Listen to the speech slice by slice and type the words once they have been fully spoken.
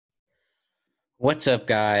What's up,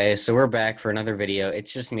 guys? So we're back for another video.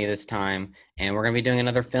 It's just me this time, and we're going to be doing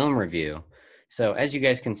another film review. So as you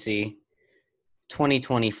guys can see,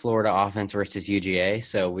 2020 Florida offense versus UGA.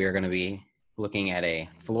 So we are going to be looking at a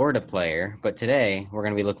Florida player, but today we're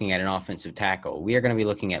going to be looking at an offensive tackle. We are going to be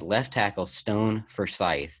looking at left tackle Stone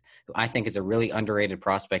Forsythe, who I think is a really underrated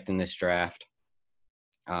prospect in this draft.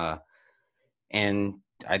 And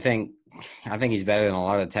I think he's better than a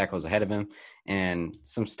lot of the tackles ahead of him. And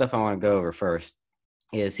some stuff I want to go over first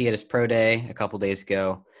is he had his pro day a couple days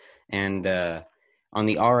ago, and on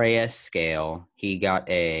the RAS scale, he got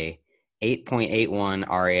a 8.81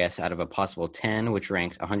 RAS out of a possible 10, which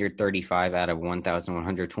ranked 135 out of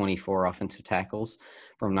 1,124 offensive tackles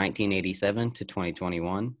from 1987 to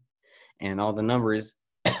 2021. And all the numbers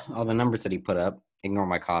that he put up, ignore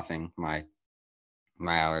my coughing, my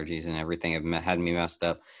allergies and everything have had me messed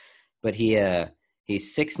up. But he's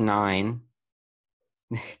 6'9".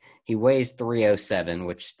 He weighs 307,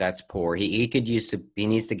 which that's poor. He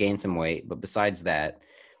needs to gain some weight, but besides that,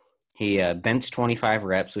 he benched 25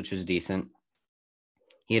 reps, which was decent.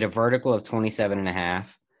 He had a vertical of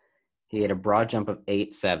 27.5. He had a broad jump of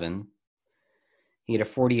 8.7. He had a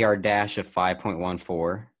 40-yard dash of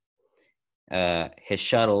 5.14. His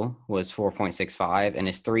shuttle was 4.65, and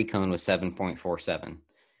his three cone was 7.47.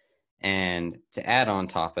 And to add on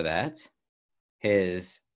top of that,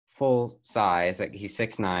 his full size, like he's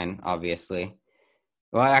 6'9", obviously.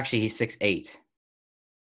 Well, actually, he's 6'8".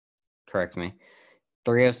 Correct me.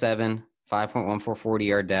 307, 5.14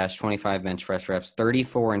 40-yard dash, 25 bench press reps,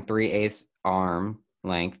 34 3/8 arm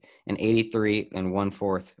length, and 83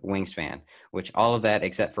 1/4 wingspan, which all of that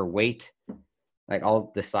except for weight, like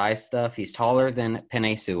all the size stuff, he's taller than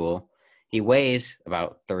Penei Sewell. He weighs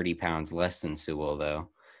about 30 pounds less than Sewell, though.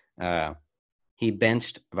 He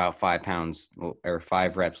benched about 5 pounds or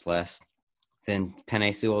 5 reps less than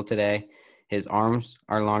Penei Sewell today. His arms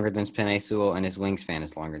are longer than Penei Sewell, and his wingspan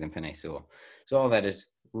is longer than Penei Sewell. So all that is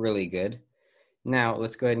really good. Now,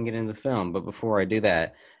 let's go ahead and get into the film. But before I do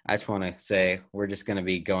that, I just want to say we're just going to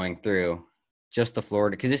be going through just the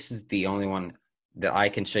Florida, because this is the only one that I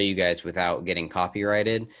can show you guys without getting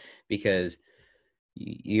copyrighted, because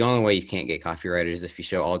the only way you can't get copyrighted is if you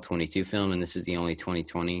show all 22 film, and this is the only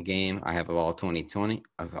 2020 game I have of all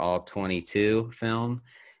 22 film.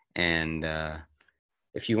 And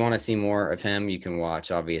if you want to see more of him, you can watch,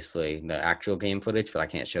 obviously, the actual game footage, but I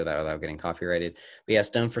can't show that without getting copyrighted. But yeah,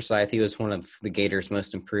 Stone Forsythe, he was one of the Gators'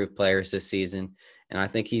 most improved players this season, and I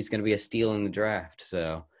think he's going to be a steal in the draft.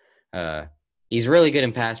 So he's really good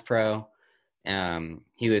in pass pro.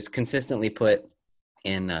 He was consistently put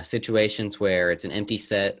in situations where it's an empty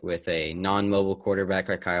set with a non-mobile quarterback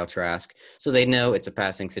like Kyle Trask. So they know it's a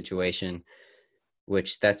passing situation,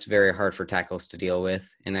 which that's very hard for tackles to deal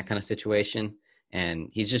with in that kind of situation. And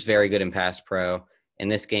he's just very good in pass pro. In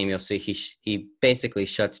this game, you'll see he basically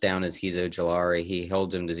shuts down Azeez Ojulari. He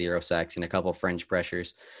holds him to 0 sacks and a couple fringe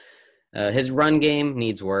pressures. His run game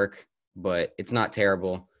needs work, but it's not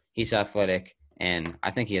terrible. He's athletic, and I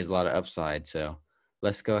think he has a lot of upside. So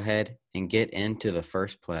let's go ahead and get into the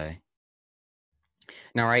first play.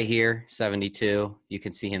 Now, right here, 72, you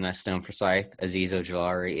can see him, that's Stone Forsythe. Azeez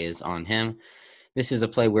Ojulari is on him. This is a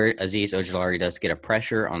play where Azeez Ojulari does get a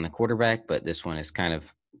pressure on the quarterback, but this one is kind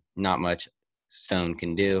of not much Stone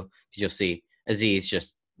can do. You'll see Azeez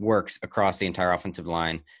just works across the entire offensive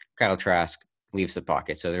line. Kyle Trask leaves the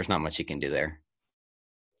pocket, so there's not much he can do there.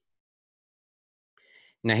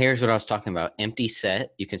 Now, here's what I was talking about. Empty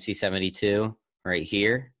set. You can see 72 right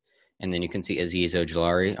here, and then you can see Azeez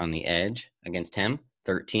Ojulari on the edge against him,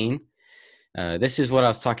 13. This is what I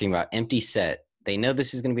was talking about. Empty set. They know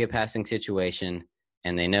this is going to be a passing situation,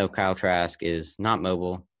 and they know Kyle Trask is not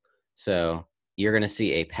mobile. So you're going to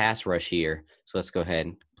see a pass rush here. So let's go ahead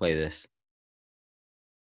and play this.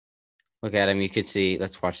 Look at him. You could see,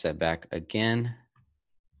 let's watch that back again.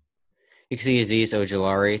 You can see Azeez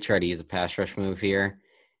Ojulari try to use a pass rush move here.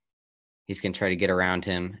 He's going to try to get around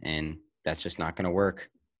him, and that's just not going to work.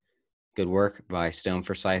 Good work by Stone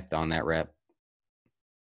Forsythe on that rep.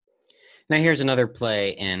 Now here's another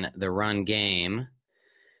play in the run game.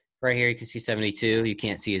 Right here you can see 72. You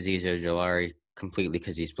can't see Azeez Ojulari completely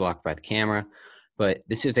because he's blocked by the camera. But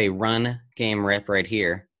this is a run game rep right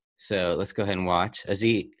here. So let's go ahead and watch.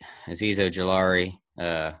 Azeez Ojulari,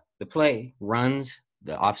 the play runs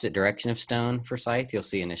the opposite direction of Stone Forsythe, you'll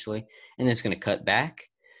see initially. And then it's going to cut back.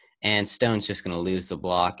 And Stone's just going to lose the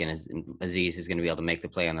block, and Azeez is going to be able to make the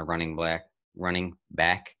play on the running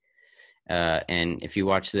back. And if you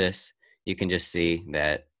watch this, you can just see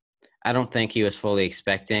that I don't think he was fully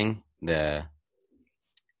expecting the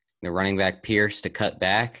running back Pierce to cut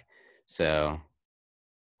back. So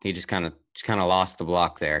he just kind of just kind of lost the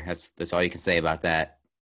block there. That's all you can say about that.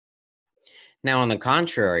 Now, on the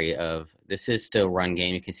contrary of this is still run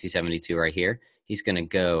game. You can see 72 right here. He's going to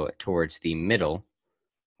go towards the middle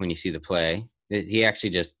when you see the play. He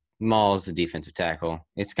actually just mauls the defensive tackle.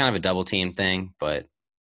 It's kind of a double team thing, but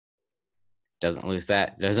doesn't lose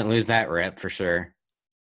that rep for sure.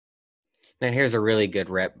 Now, here's a really good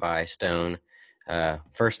rep by Stone.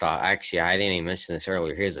 First off, actually, I didn't even mention this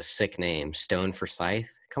earlier. Here's a sick name, Stone Forsythe.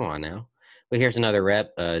 Come on now. But here's another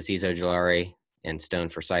rep, Azeez Ojulari and Stone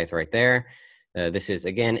Forsythe right there. This is,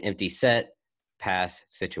 again, empty set, pass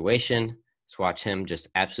situation. Let's watch him just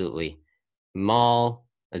absolutely maul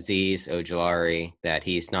Azeez Ojulari that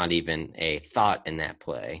he's not even a thought in that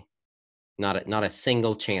play. Not a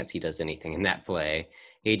single chance he does anything in that play.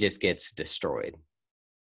 He just gets destroyed.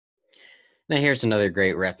 Now here's another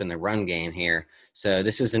great rep in the run game here. So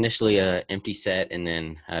this was initially an empty set, and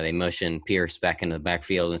then they motion Pierce back into the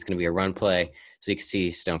backfield, and it's going to be a run play. So you can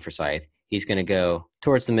see Stone Forsythe. He's going to go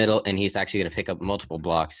towards the middle, and he's actually going to pick up multiple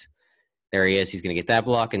blocks. There he is. He's going to get that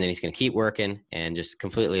block, and then he's going to keep working and just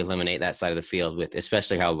completely eliminate that side of the field with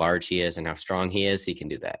especially how large he is and how strong he is. He can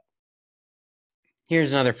do that.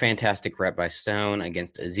 Here's another fantastic rep by Stone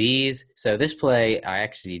against Azeez. So this play, I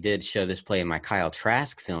actually did show this play in my Kyle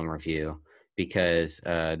Trask film review, because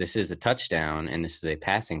this is a touchdown and this is a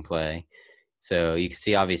passing play. So you can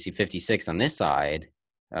see obviously 56 on this side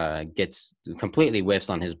gets completely whiffs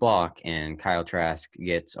on his block, and Kyle Trask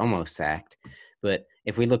gets almost sacked. But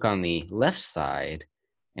if we look on the left side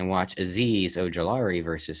and watch Azeez Ojulari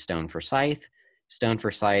versus Stone Forsythe,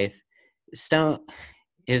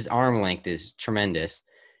 his arm length is tremendous.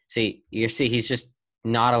 You see he's just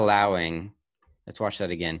not allowing, let's watch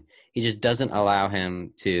that again. He just doesn't allow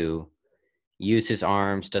him to use his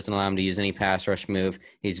arms, doesn't allow him to use any pass rush move.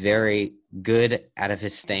 He's very good out of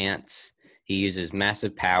his stance. He uses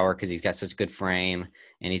massive power because he's got such good frame,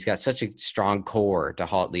 and he's got such a strong core to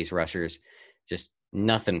halt these rushers. Just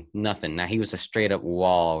nothing. Now, he was a straight-up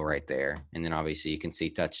wall right there, and then obviously you can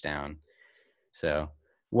see touchdown. So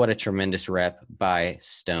what a tremendous rep by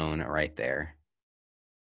Stone right there.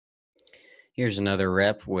 Here's another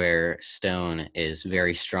rep where Stone is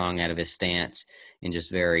very strong out of his stance and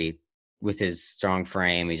just with his strong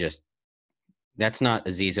frame, that's not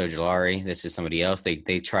Azeez Ojulari. This is somebody else. They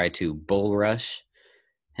try to bull rush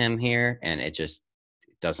him here, and it just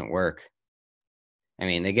doesn't work. I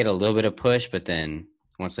mean, they get a little bit of push, but then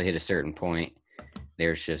once they hit a certain point,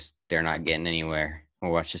 they're not getting anywhere.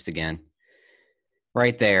 We'll watch this again.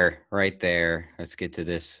 Right there. Let's get to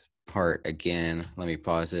this part again. Let me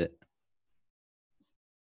pause it.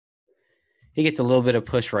 He gets a little bit of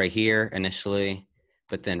push right here initially,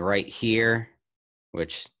 but then right here,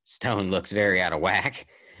 which Stone looks very out of whack,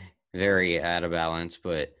 very out of balance,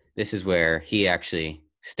 but this is where he actually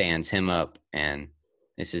stands him up, and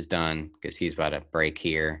this is done because he's about to break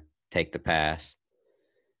here, take the pass,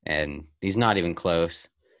 and he's not even close.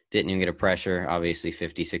 Didn't even get a pressure. Obviously,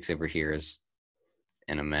 56 over here is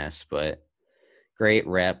in a mess, but great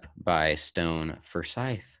rep by Stone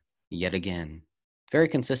Forsythe yet again. Very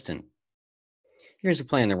consistent. Here's a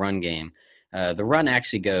play in the run game. The run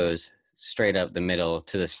actually goes straight up the middle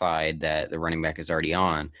to the side that the running back is already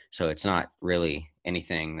on, so it's not really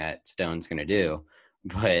anything that Stone's going to do.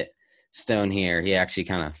 But Stone here, he actually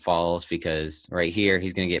kind of falls because right here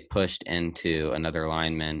he's going to get pushed into another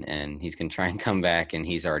lineman, and he's going to try and come back, and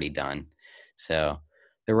he's already done. So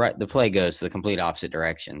the play goes to the complete opposite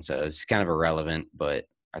direction, so it's kind of irrelevant, but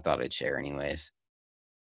I thought I'd share anyways.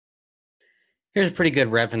 Here's a pretty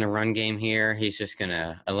good rep in the run game here. He's just going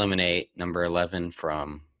to eliminate number 11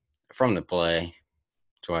 from the play.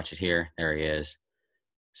 Let's watch it here. There he is.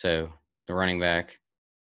 So the running back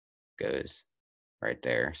goes right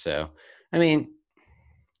there. So, I mean,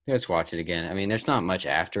 let's watch it again. I mean, there's not much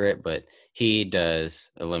after it, but he does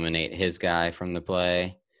eliminate his guy from the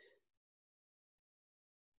play.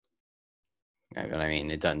 But I mean,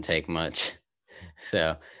 it doesn't take much.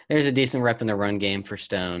 So there's a decent rep in the run game for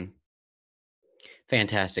Stone.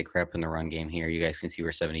 Fantastic rep in the run game here. You guys can see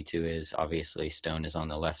where 72 is. Obviously, Stone is on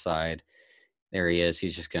the left side. There he is.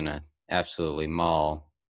 He's just gonna absolutely maul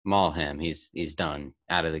him. He's done.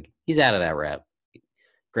 He's out of that rep.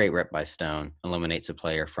 Great rep by Stone. Eliminates a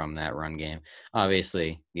player from that run game.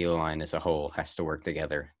 Obviously, the O-line as a whole has to work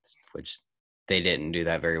together, which they didn't do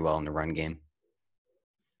that very well in the run game.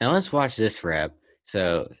 Now let's watch this rep.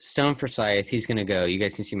 So Stone Forsythe, he's going to go, you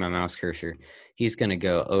guys can see my mouse cursor. He's going to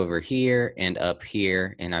go over here and up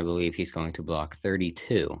here, and I believe he's going to block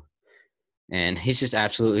 32. And he's just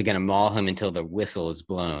absolutely going to maul him until the whistle is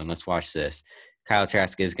blown. Let's watch this. Kyle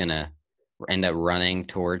Trask is going to end up running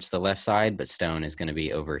towards the left side, but Stone is going to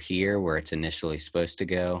be over here where it's initially supposed to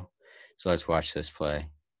go. So let's watch this play.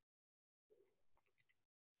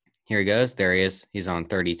 Here he goes. There he is. He's on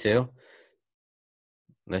 32.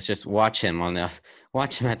 Let's just watch him at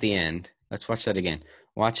the end. Let's watch that again.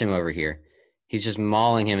 Watch him over here. He's just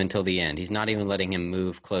mauling him until the end. He's not even letting him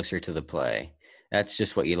move closer to the play. That's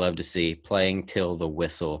just what you love to see, playing till the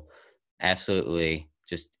whistle. Absolutely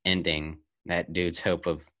just ending that dude's hope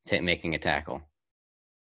of making a tackle.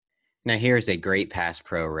 Now here's a great pass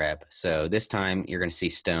pro rep. So this time you're going to see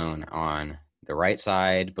Stone on the right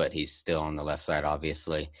side, but he's still on the left side,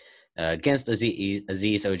 obviously. Against Azeez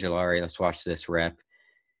Ojulari, let's watch this rep.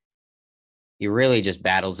 He really just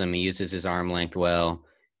battles him. He uses his arm length well,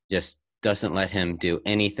 just doesn't let him do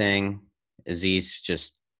anything. Azeez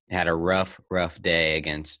just had a rough day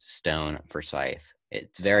against Stone Forsythe.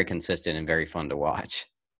 It's very consistent and very fun to watch.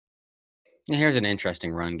 And here's an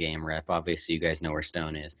interesting run game rep. Obviously, you guys know where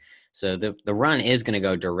Stone is. So the run is going to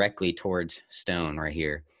go directly towards Stone right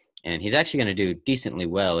here. And he's actually going to do decently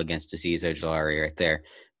well against Azeez Ojulari right there.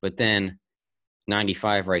 But then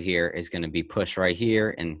 95 right here is going to be pushed right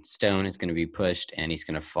here, and Stone is going to be pushed, and he's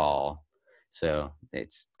going to fall. So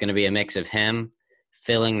it's going to be a mix of him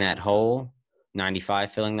filling that hole,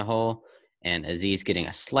 95 filling the hole, and Azeez getting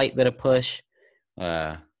a slight bit of push.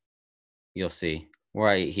 You'll see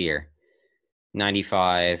right here.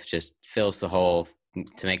 95 just fills the hole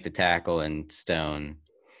to make the tackle, and Stone.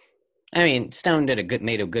 I mean, Stone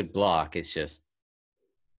made a good block. It's just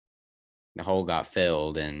the hole got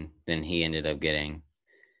filled, and then he ended up getting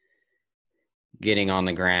on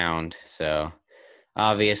the ground. So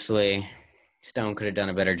obviously, Stone could have done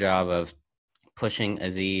a better job of pushing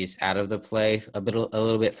Azeez out of the play a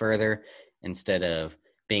little bit further instead of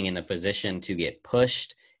being in the position to get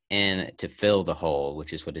pushed and to fill the hole,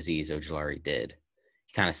 which is what Azeez Ojulari did.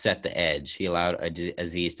 He kind of set the edge. He allowed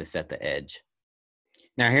Azeez to set the edge.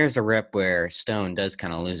 Now, here's a rep where Stone does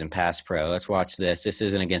kind of lose in pass pro. Let's watch this. This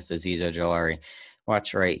isn't against Azeez Ojulari.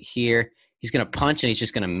 Watch right here. He's going to punch, and he's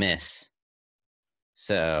just going to miss.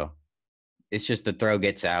 So it's just the throw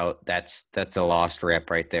gets out. That's a lost rep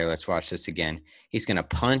right there. Let's watch this again. He's going to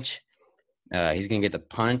punch. He's going to get the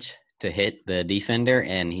punch to hit the defender,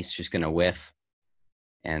 and he's just going to whiff.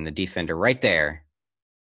 And the defender right there,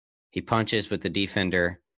 he punches, but the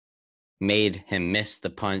defender made him miss the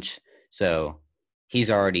punch. So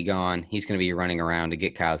he's already gone. He's going to be running around to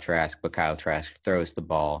get Kyle Trask, but Kyle Trask throws the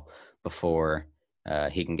ball before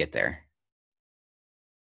he can get there.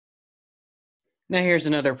 Now here's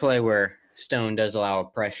another play where Stone does allow a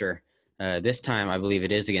pressure. This time, I believe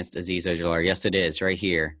it is against Azeez Ojulari. Yes, it is right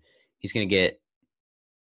here. He's going to get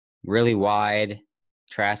really wide.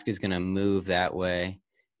 Trask is going to move that way,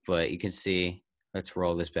 but you can see. Let's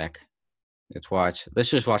roll this back. Let's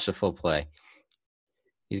just watch the full play.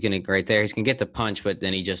 He's going to right there. He's going to get the punch, but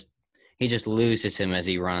then he just loses him as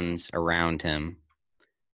he runs around him.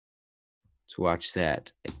 Let's watch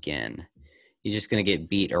that again. He's just going to get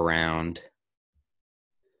beat around.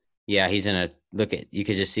 Yeah, he's in a look at. You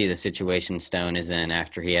could just see the situation Stone is in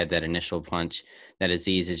after he had that initial punch. That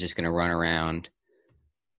Azeez is just going to run around.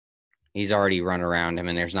 He's already run around him,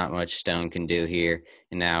 and there's not much Stone can do here.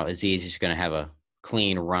 And now Azeez is going to have a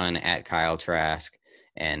clean run at Kyle Trask,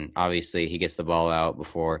 and obviously he gets the ball out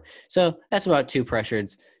before. So that's about two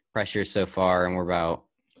pressures so far, and we're about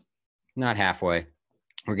not halfway.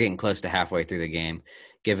 We're getting close to halfway through the game.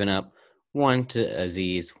 Giving up one to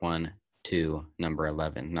Azeez, one to number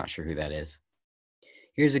 11. Not sure who that is.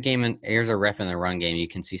 Here's a rep in the run game. You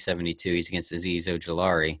can see 72. He's against Azeez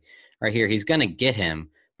Ojulari. Right here, he's going to get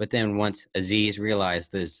him, but then once Azeez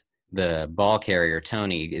realizes the ball carrier,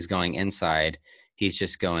 Tony, is going inside, he's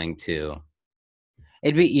just going to –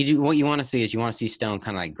 what you want to see is you want to see Stone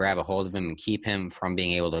kind of like grab a hold of him and keep him from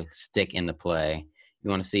being able to stick in the play. You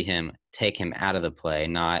want to see him take him out of the play,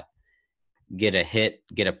 not get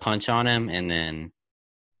a punch on him, and then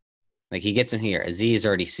like he gets him here. Azeez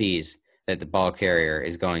already sees that the ball carrier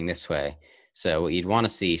is going this way. So what you'd want to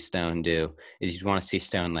see Stone do is you'd want to see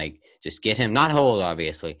Stone like just get him, not hold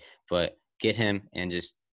obviously, but get him and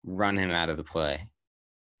just run him out of the play.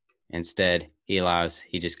 Instead, he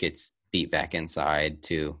just gets beat back inside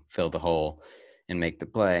to fill the hole and make the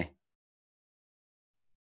play.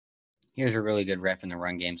 Here's a really good rep in the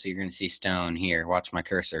run game. So you're going to see Stone here. Watch my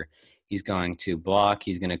cursor. He's going to block.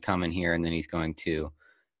 He's going to come in here, and then he's going to,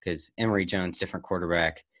 because Emory Jones, different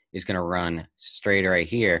quarterback, is going to run straight right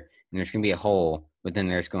here, and there's going to be a hole, but then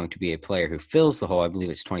there's going to be a player who fills the hole. I believe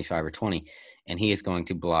it's 25 or 20, and he is going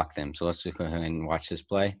to block them. So let's just go ahead and watch this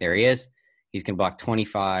play. There he is. He's going to block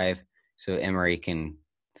 25, so Emory can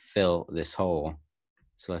fill this hole.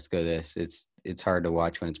 So let's go this. It's hard to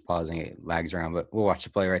watch when it's pausing. It lags around, but we'll watch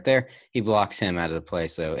the play right there. He blocks him out of the play,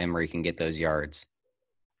 so Emery can get those yards.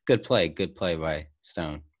 Good play by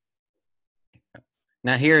Stone.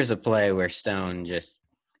 Now here's a play where Stone just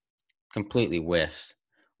completely whiffs.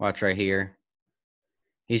 Watch right here.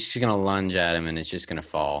 He's just going to lunge at him, and it's just going to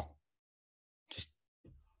fall. Just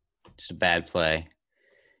a bad play.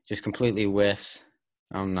 Just completely whiffs.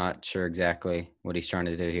 I'm not sure exactly what he's trying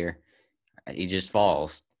to do here. He just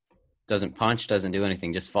falls. Doesn't punch, doesn't do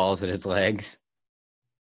anything, just falls at his legs.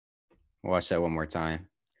 Watch that one more time.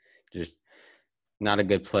 Just not a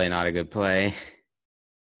good play, not a good play.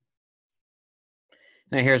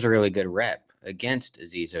 Now here's a really good rep against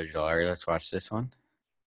Azeez Ojulari. Let's watch this one.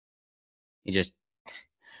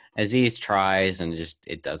 Azeez tries and just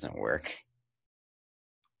it doesn't work.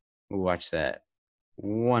 We'll watch that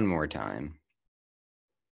one more time.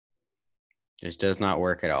 Just does not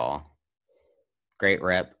work at all. Great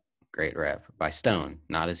rep by Stone,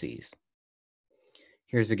 not Azeez.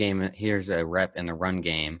 Here's a rep in the run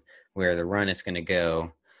game where the run is going to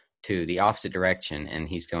go to the opposite direction, and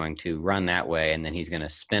he's going to run that way, and then he's going to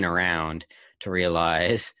spin around to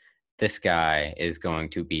realize this guy is going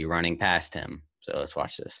to be running past him. So let's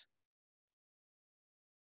watch this.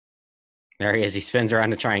 There he is. He spins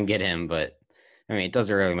around to try and get him, but I mean, it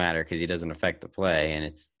doesn't really matter because he doesn't affect the play, and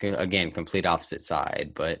it's, again, complete opposite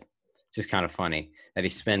side, but it's just kind of funny that he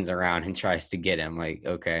spins around and tries to get him. Like,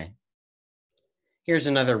 okay. Here's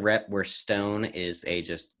another rep where Stone is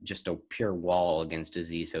just a pure wall against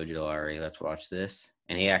Azeez Ojulari. Let's watch this.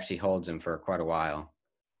 And he actually holds him for quite a while.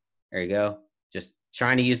 There you go. Just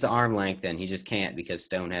trying to use the arm length, and he just can't because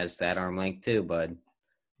Stone has that arm length too, bud.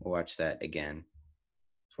 We'll watch that again.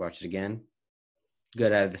 Let's watch it again.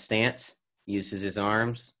 Good out of the stance. Uses his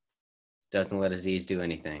arms. Doesn't let Azeez do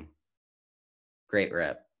anything. Great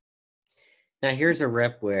rep. Now here's a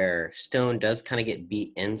rep where Stone does kind of get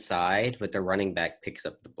beat inside, but the running back picks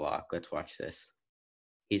up the block. Let's watch this.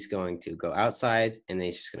 He's going to go outside, and then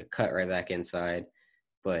he's just going to cut right back inside,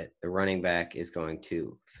 but the running back is going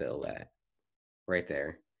to fill that right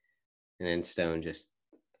there. And then Stone just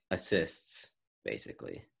assists,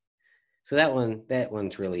 basically. So that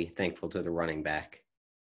one's really thankful to the running back.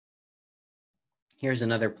 Here's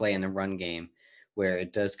another play in the run game where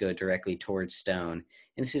it does go directly towards Stone.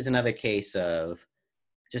 And this is another case of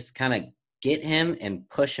just kind of get him and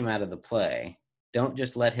push him out of the play. Don't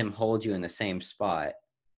just let him hold you in the same spot.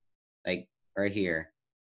 Like right here.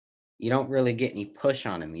 You don't really get any push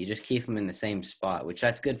on him. You just keep him in the same spot, which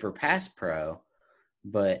that's good for pass pro.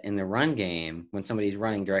 But in the run game, when somebody's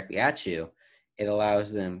running directly at you, it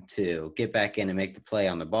allows them to get back in and make the play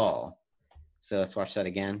on the ball. So let's watch that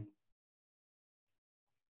again.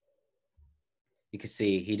 You can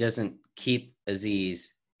see he doesn't keep Azeez.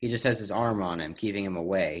 He just has his arm on him, keeping him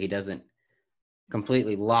away. He doesn't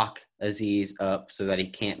completely lock Azeez up so that he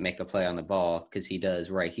can't make a play on the ball, because he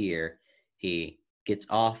does right here. He gets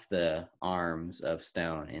off the arms of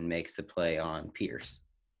Stone and makes the play on Pierce.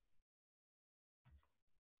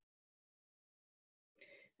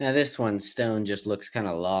 Now this one, Stone just looks kind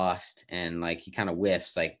of lost, and like he kind of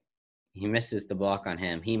whiffs. Like he misses the block on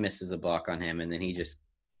him. He misses the block on him, and then he just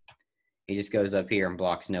goes up here and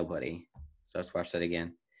blocks nobody. So let's watch that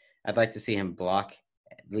again. I'd like to see him block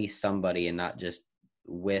at least somebody and not just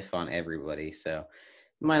whiff on everybody. So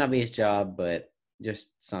it might not be his job, but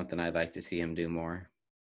just something I'd like to see him do more.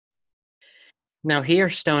 Now here,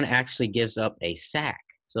 Stone actually gives up a sack.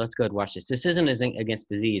 So let's go and watch this. This isn't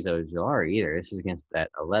against Azeez Ojulari either. This is against that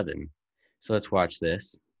 11. So let's watch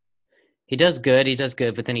this. He does good,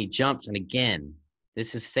 but then he jumps, and again,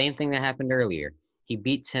 this is the same thing that happened earlier. He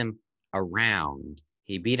beats him around.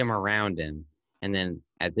 He beat him around him. And then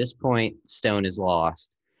at this point, Stone is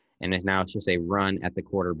lost. And now it's just a run at the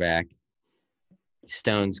quarterback.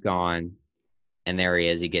 Stone's gone. And there he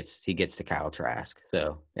is. He gets to Kyle Trask.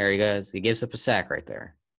 So there he goes. He gives up a sack right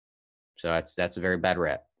there. So that's a very bad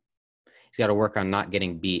rep. He's got to work on not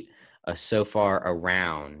getting beat so far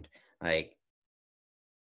around. Like,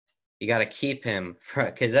 you got to keep him,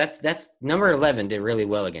 because that's number 11 did really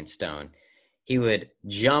well against Stone. He would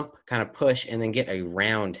jump, kind of push, and then get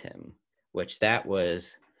around him, which that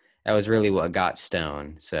was really what got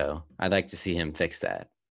Stone. So I'd like to see him fix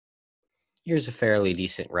that. Here's a fairly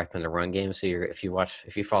decent rep in the run game. So if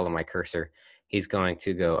you follow my cursor, he's going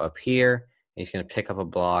to go up here. He's going to pick up a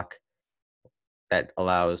block that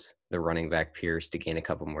allows the running back Pierce to gain a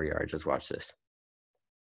couple more yards. Let's watch this.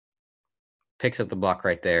 Picks up the block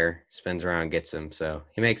right there, spins around, gets him. So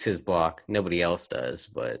he makes his block. Nobody else does,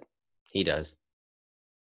 but he does.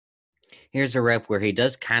 Here's a rep where he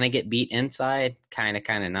does kind of get beat inside, kind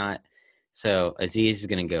of not. So Azeez is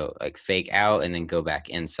going to go like fake out and then go back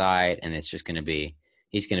inside, and it's just going to be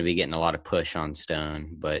he's going to be getting a lot of push on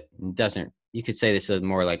Stone, but doesn't. You could say this is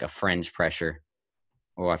more like a fringe pressure.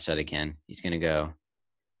 We'll watch that again. He's going to go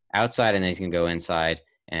outside and then he's going to go inside,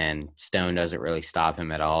 and Stone doesn't really stop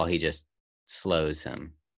him at all. He just slows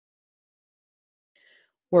him.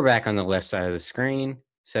 We're back on the left side of the screen,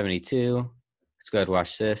 72. Let's go ahead and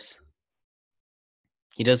watch this.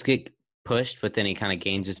 He does get pushed, but then he kind of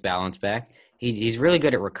gains his balance back. He's really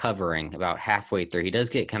good at recovering about halfway through. He does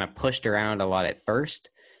get kind of pushed around a lot at first,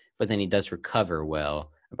 but then he does recover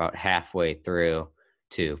well about halfway through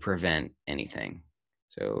to prevent anything.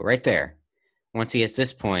 So right there, once he gets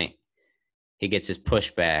this point, he gets his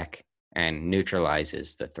pushback and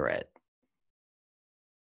neutralizes the threat.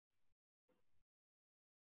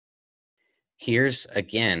 Here's,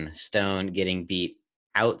 again, Stone getting beat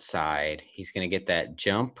outside. He's going to get that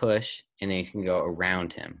jump push, and then he's going to go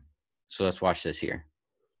around him. So let's watch this here.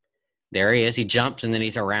 There he is. He jumps, and then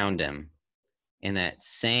he's around him. In that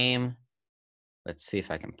same, let's see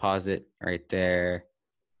if I can pause it right there.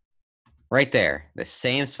 Right there, the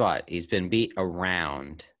same spot. He's been beat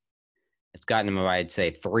around. It's gotten him, I'd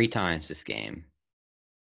say, 3 times this game.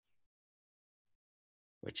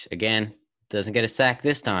 Which, again, doesn't get a sack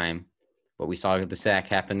this time, but we saw the sack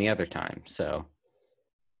happen the other time. So,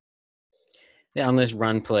 yeah, on this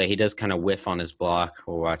run play, he does kind of whiff on his block.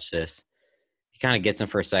 We'll watch this. He kind of gets him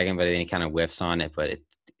for a second, but then he kind of whiffs on it. But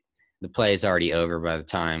the play is already over by the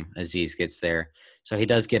time Azeez gets there. So he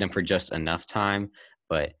does get him for just enough time.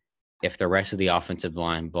 But if the rest of the offensive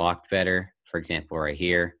line blocked better, for example, right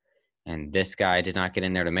here, and this guy did not get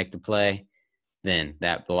in there to make the play, then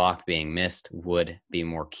that block being missed would be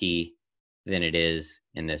more key than it is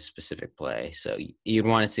in this specific play. So you'd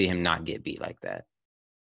want to see him not get beat like that.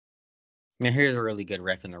 Now, here's a really good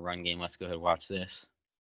rep in the run game. Let's go ahead and watch this.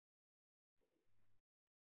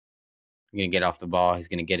 He's going to get off the ball. He's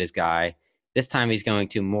going to get his guy. This time he's going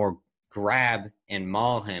to more grab and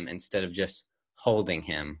maul him instead of just holding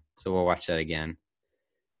him. So we'll watch that again.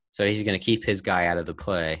 So he's going to keep his guy out of the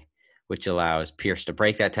play, which allows Pierce to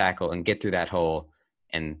break that tackle and get through that hole.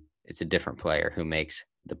 And it's a different player who makes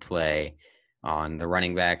the play on the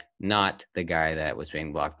running back, not the guy that was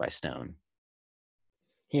being blocked by Stone.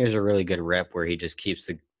 Here's a really good rep where he just keeps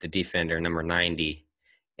the defender, number 90,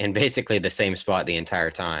 in basically the same spot the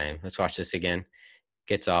entire time. Let's watch this again.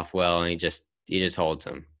 Gets off well, and he just holds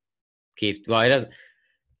him. He doesn't.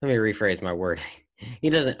 Let me rephrase my word. He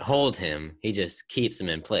doesn't hold him. He just keeps him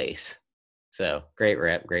in place. So great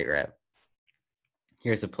rep.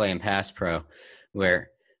 Here's a play in pass pro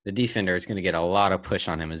where the defender is going to get a lot of push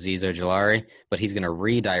on him, Azeez Ojulari, but he's going to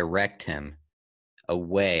redirect him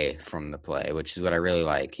away from the play, which is what I really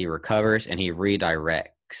like. He recovers and he redirects.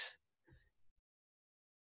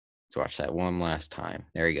 Let's watch that one last time.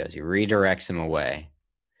 There he goes. He redirects him away.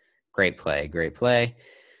 Great play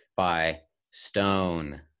by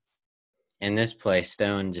Stone. In this play,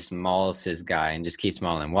 Stone just mauls his guy and just keeps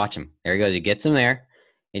mauling him. Watch him. There he goes. He gets him there.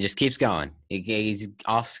 He just keeps going. He's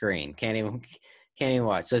off screen. Can't even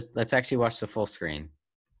watch. Let's actually watch the full screen.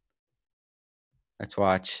 Let's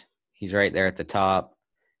watch. He's right there at the top.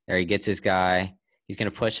 There he gets his guy. He's going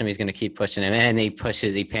to push him. He's going to keep pushing him. And he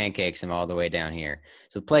pancakes him all the way down here.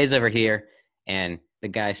 So the play's over here, and the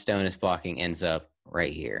guy Stone is blocking ends up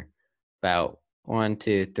right here. About 1,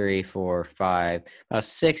 2, 3, 4, 5, about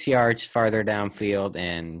 6 yards farther downfield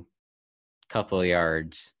and a couple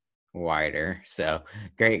yards wider. So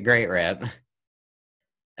great rep.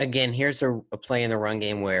 Again, here's a play in the run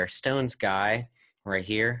game where Stone's guy right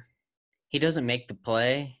here, he doesn't make the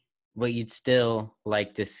play, but you'd still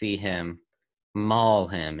like to see him maul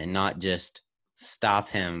him and not just stop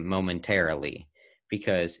him momentarily.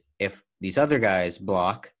 Because if these other guys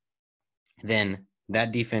block, then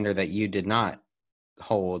that defender that you did not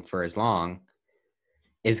hold for as long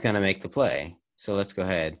is going to make the play. So let's go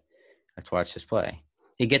ahead. Let's watch this play.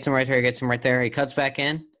 He gets him right there. He cuts back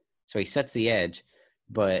in. So he sets the edge.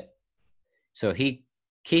 But so he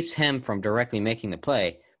keeps him from directly making the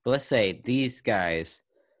play. But let's say these guys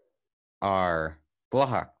are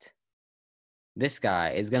blocked. This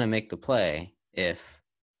guy is going to make the play if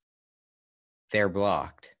they're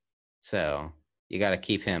blocked. So you got to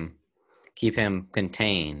keep him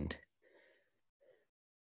contained.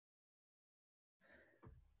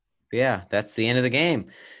 But yeah, that's the end of the game.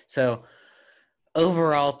 So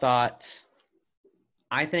overall thoughts,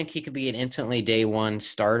 I think he could be an instantly day one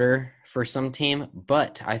starter for some team,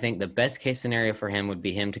 but I think the best case scenario for him would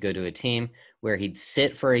be him to go to a team where he'd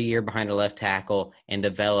sit for a year behind a left tackle and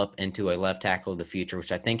develop into a left tackle of the future,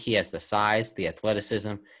 which I think he has the size, the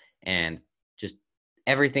athleticism, and just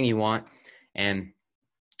everything you want. And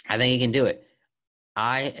I think he can do it.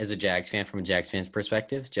 As a Jags fan, from a Jags fan's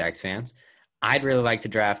perspective, I'd really like to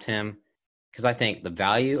draft him because I think the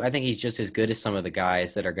value, I think he's just as good as some of the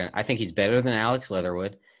guys that are going to, I think he's better than Alex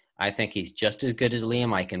Leatherwood. I think he's just as good as Liam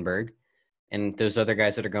Eichenberg and those other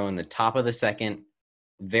guys that are going the top of the second,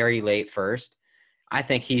 very late first. I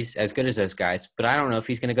think he's as good as those guys, but I don't know if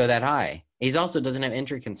he's going to go that high. He also doesn't have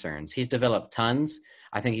injury concerns. He's developed tons.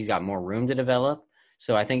 I think he's got more room to develop.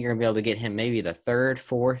 So I think you're going to be able to get him maybe the third,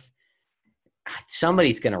 fourth.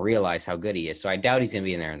 Somebody's going to realize how good he is. So I doubt he's going to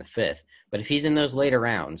be in there in the fifth. But if he's in those later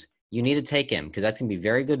rounds, you need to take him because that's going to be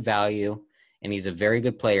very good value. And he's a very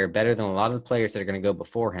good player, better than a lot of the players that are going to go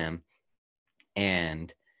before him.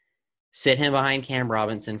 And sit him behind Cam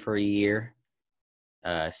Robinson for a year.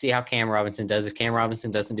 See how Cam Robinson does. If Cam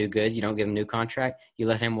Robinson doesn't do good, you don't give him a new contract. You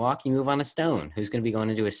let him walk. You move on to Stone, who's going to be going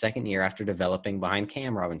into his second year after developing behind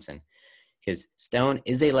Cam Robinson. Because Stone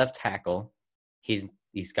is a left tackle. He's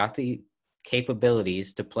got the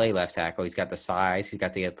capabilities to play left tackle. He's got the size. He's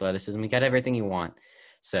got the athleticism. He got everything you want.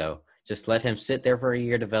 So just let him sit there for a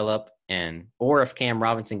year, develop, or if Cam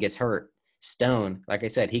Robinson gets hurt, Stone, like I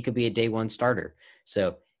said, he could be a day one starter.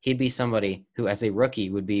 So he'd be somebody who, as a rookie,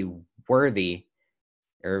 would be worthy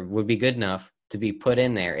or would be good enough to be put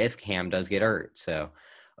in there if Cam does get hurt. So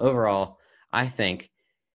overall, I think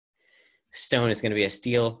Stone is going to be a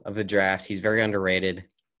steal of the draft. He's very underrated.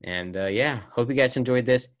 And hope you guys enjoyed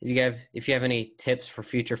this. If you have any tips for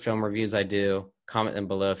future film reviews I do, comment them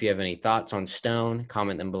below. If you have any thoughts on Stone,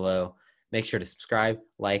 comment them below. Make sure to subscribe,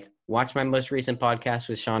 watch my most recent podcast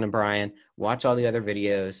with Sean and Brian, watch all the other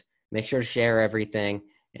videos, make sure to share everything.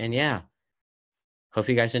 And hope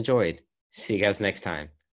you guys enjoyed. See you guys next time.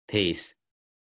 Peace.